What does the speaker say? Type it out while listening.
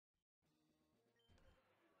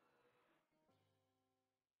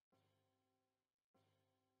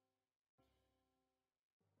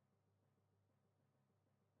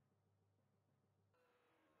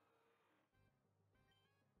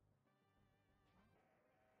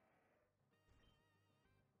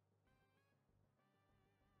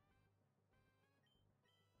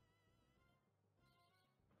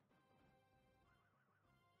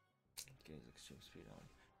get his extreme speed on.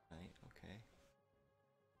 Right, okay.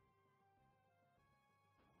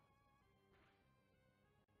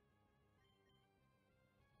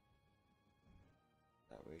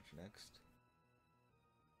 Outrage next.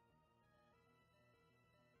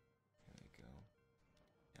 Here we go.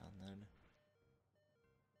 Down then.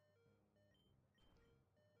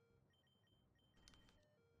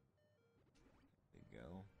 There we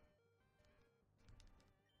go.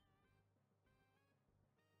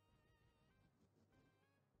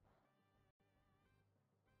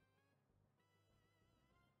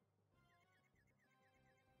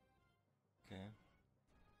 Okay.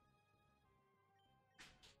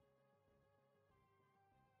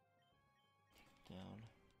 Down.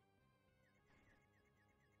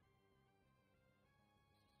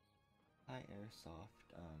 Hi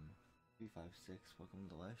Airsoft, 356, welcome to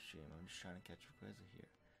the live stream. I'm just trying to catch Raquaza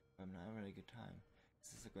here. But I'm not having a good time.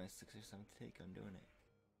 This is like my 6th or 7th take on doing it.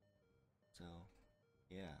 So,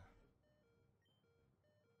 yeah.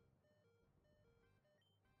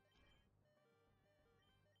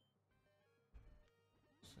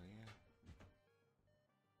 So yeah.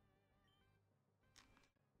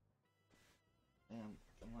 And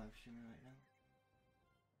I'm live streaming right now.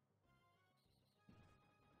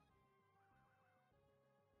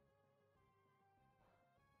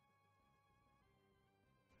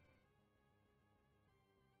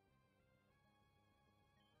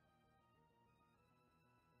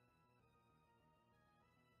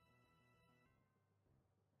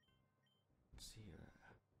 Let's see here.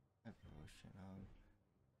 I have potion.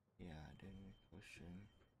 Yeah, I didn't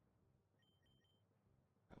potion.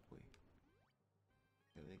 Probably.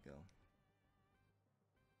 There we go.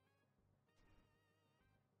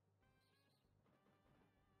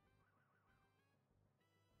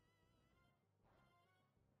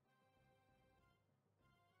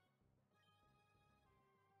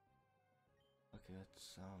 Okay,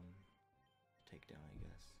 let's take down, I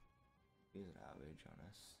guess. He's an outrage on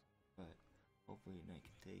us, but hopefully Knight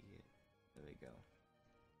can take it. There we go.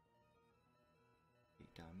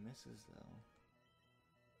 Takedown misses though.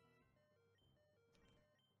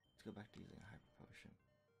 Let's go back to using a hyper potion.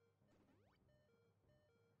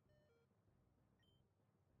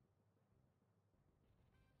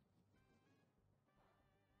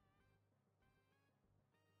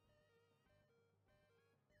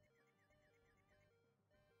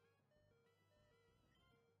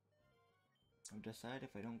 I've decided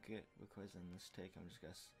if I don't get Rayquaza in this take, I'm just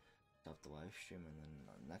gonna stop the live stream, and then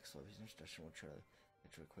on the next live stream we'll try to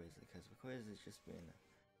get Rayquaza, because Rayquaza is just being a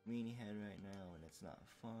meanie head right now, and it's not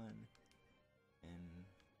fun, and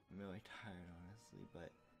I'm really tired honestly,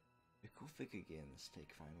 but it'd be cool if we could get in this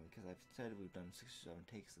take finally, because I've decided we've done 6 or 7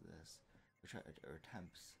 takes of this, or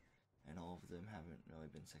attempts, and all of them haven't really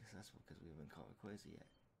been successful because we haven't caught Rayquaza yet.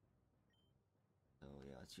 So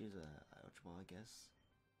yeah, let's use a Ultra Ball, I guess.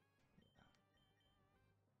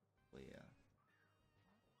 But yeah.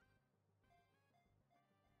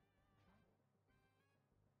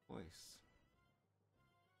 Voice.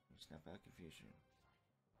 Snap out confusion.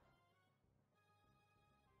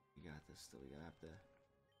 We got this still. We gotta have to,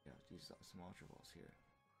 use some Ultra Balls here.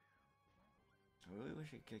 I really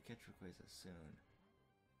wish I could catch Rayquaza soon.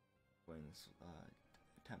 Playing this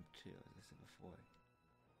attempt 2, as I said before.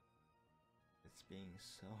 It's being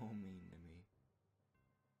so mean to me.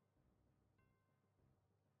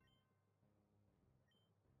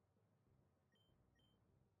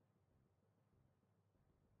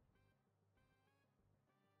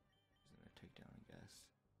 Take down, I guess.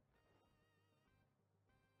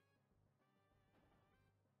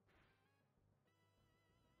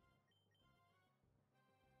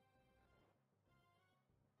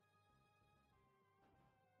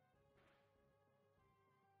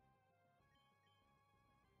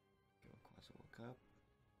 Raquaza woke up.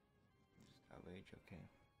 Just outrage, okay.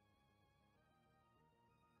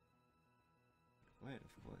 Go ahead,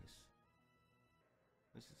 of course.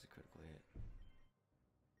 This is a critical hit.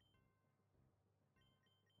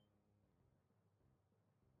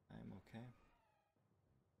 I'm okay.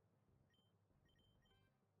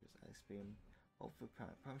 Just Ice Beam. Hopefully,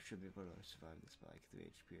 probably should be able to survive this by like 3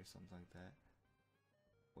 HP or something like that.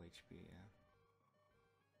 4 HP, yeah.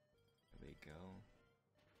 There we go.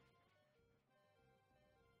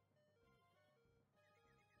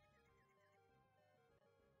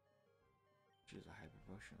 Choose a Hyper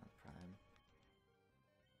Potion on Prime.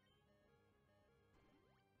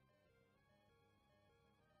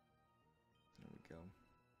 There we go.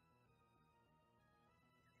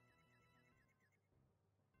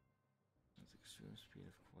 That's extreme speed,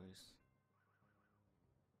 of course.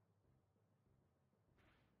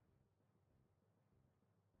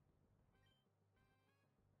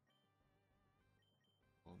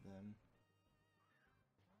 of them.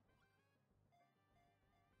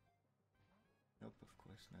 Nope, of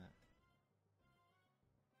course not.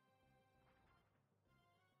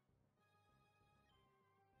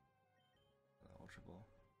 Ultra Ball.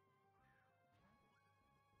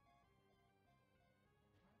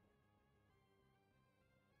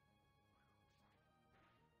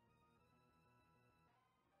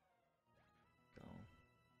 Go.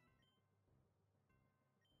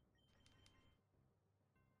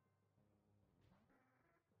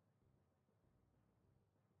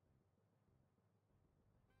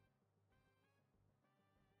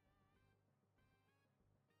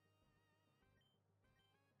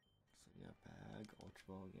 So yeah, bag, Ultra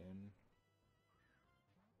Ball again.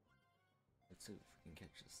 Let's see if we can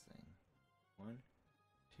catch this thing. 1,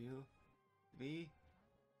 2, 3.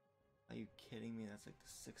 Are you kidding me? That's like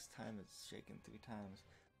the 6th time it's shaken 3 times,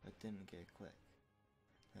 but didn't get a click.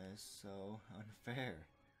 That is so unfair.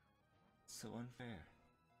 So unfair.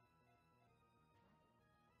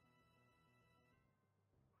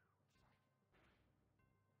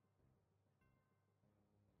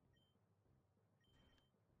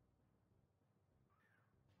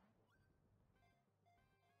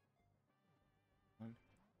 One,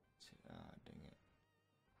 two, dang it.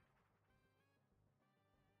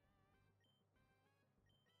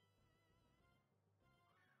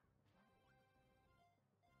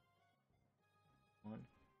 One.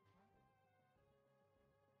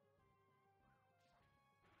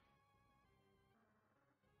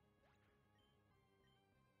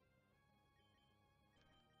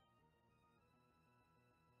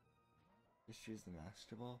 Just use the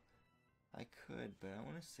Master Ball? I could, but I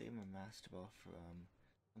want to save my Master Ball for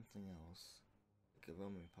something else. Like a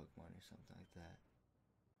roaming Pokemon or something like that.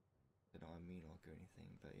 I don't have Mean Look or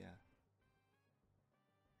anything, but yeah.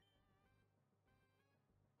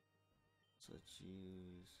 So let's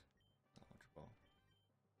use the Ultra Ball.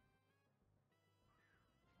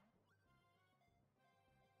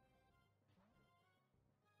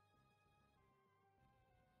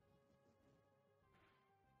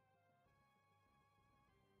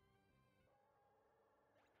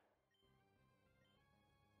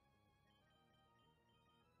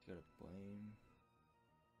 Go to Blame.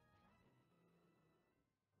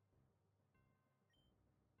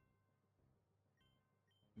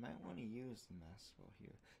 Might want to use the Master Ball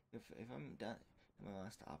here. If I'm done, my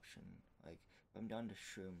last option, like if I'm down to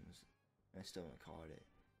shrooms and I still haven't caught it,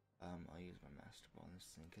 I'll use my Master Ball on this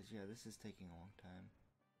thing. Cause yeah, this is taking a long time.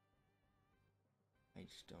 I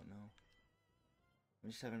just don't know. I'm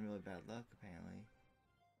just having really bad luck apparently,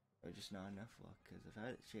 or just not enough luck. Cause if I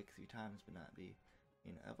had it shake 3 times but not be,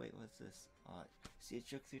 you know, wait, what's this? See, it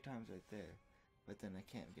shook 3 times right there, but then I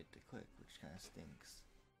can't get to click, which kind of stinks.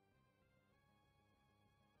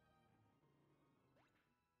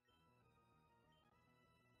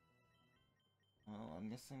 Well, I'm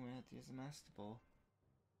guessing I'm gonna have to use the Master Ball.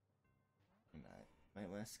 And I might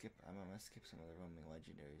want to skip some of the roaming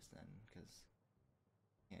legendaries then, because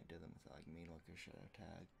I can't do them without like Mean Look or Shadow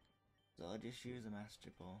Tag. So I'll just use the Master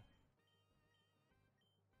Ball.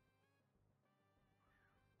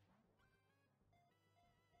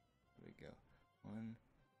 There we go. 1,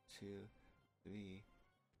 2, 3,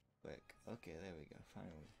 click. Okay, there we go,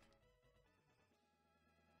 finally.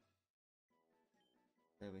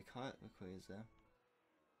 There we caught Rayquaza.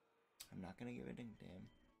 I'm not gonna give it a damn.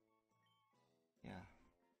 Yeah.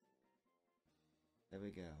 There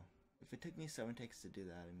we go. If it took me 7 takes to do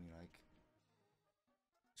that, I mean, like,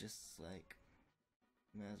 just like,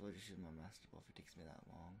 may as well just use my Master Ball if it takes me that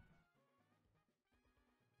long.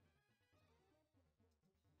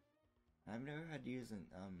 I've never had to use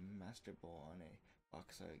a Master Ball on a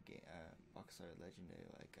box art legendary.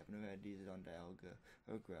 Like, I've never had to use it on Dialga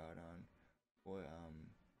or Groudon or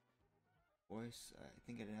I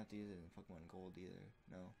think I didn't have to use it in Pokemon Gold either.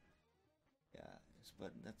 No. Yeah,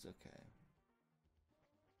 but that's okay.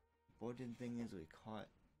 Important thing is we caught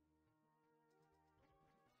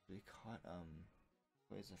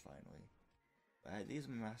Rayquaza finally. But I had to use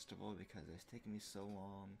my Master Ball because it was taking me so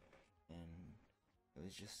long, and it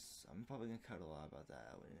was just, I'm probably gonna cut a lot about that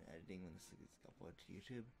out in editing when this gets uploaded to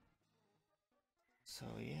YouTube. So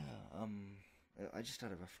yeah, I just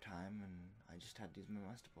had a rough time and I just had to use my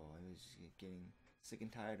Master Ball. I was getting sick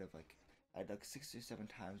and tired of like, I had like 6 or 7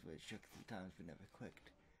 times but it shook 3 times but never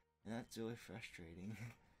clicked. And that's really frustrating.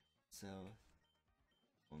 So,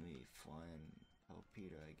 let me fly and help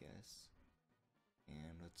Peter, I guess.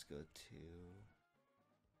 And let's go to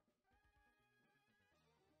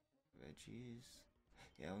Reggie's.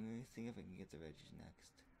 Yeah, I'm gonna think if I can get the Reggie's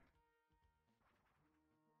next.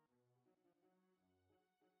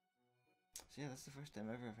 So yeah, that's the first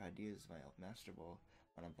time ever I've had to use my Master Ball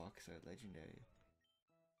on a box art legendary.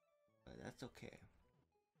 But that's okay.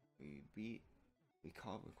 We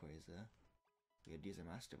caught Rayquaza. We had to use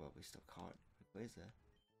our Master Ball, but we still caught Rayquaza.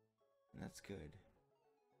 And that's good.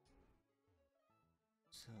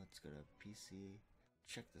 So let's go to PC.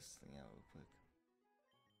 Check this thing out real quick.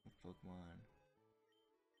 Pokemon.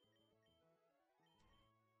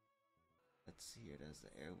 Let's see here. It has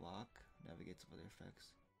the Airlock. Navigates weather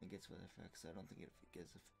effects. Negates weather effects. I don't think it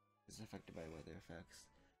is affected by weather effects.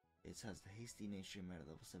 It has the Hasty Nature at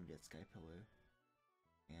level 70 at Sky Pillar.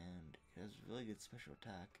 And it has really good special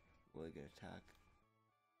attack. Really good attack.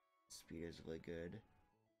 Speed is really good.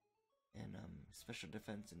 And special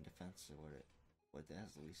defense and defense are what it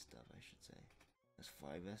has the least of, I should say. It has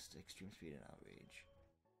Fly Vest, Extreme Speed, and Outrage.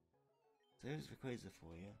 So there's Rayquaza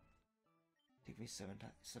for you. Took me seven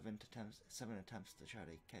attempts to try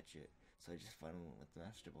to catch it, so I just finally went with the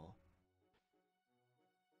Master Ball.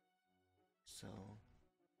 So,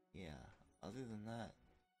 yeah. Other than that,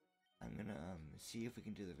 I'm gonna see if we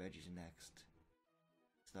can do the veggies next.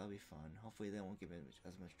 So that'll be fun. Hopefully they won't give me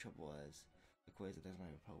as much trouble as Rayquaza does my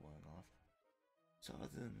repel one off. So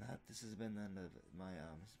other than that, this has been the end of my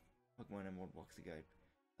Pokemon Emerald Walkthrough Guide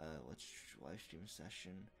live stream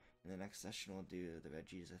session. In the next session we'll do the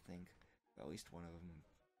veggies, I think. Or at least one of them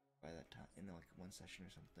by that time, in like one session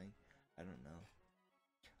or something. I don't know.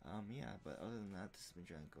 Yeah, but other than that, this has been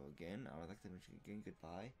GiantGrotle again. I would like to wish you again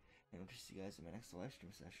goodbye, and I'll see you guys in my next live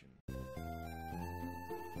stream session.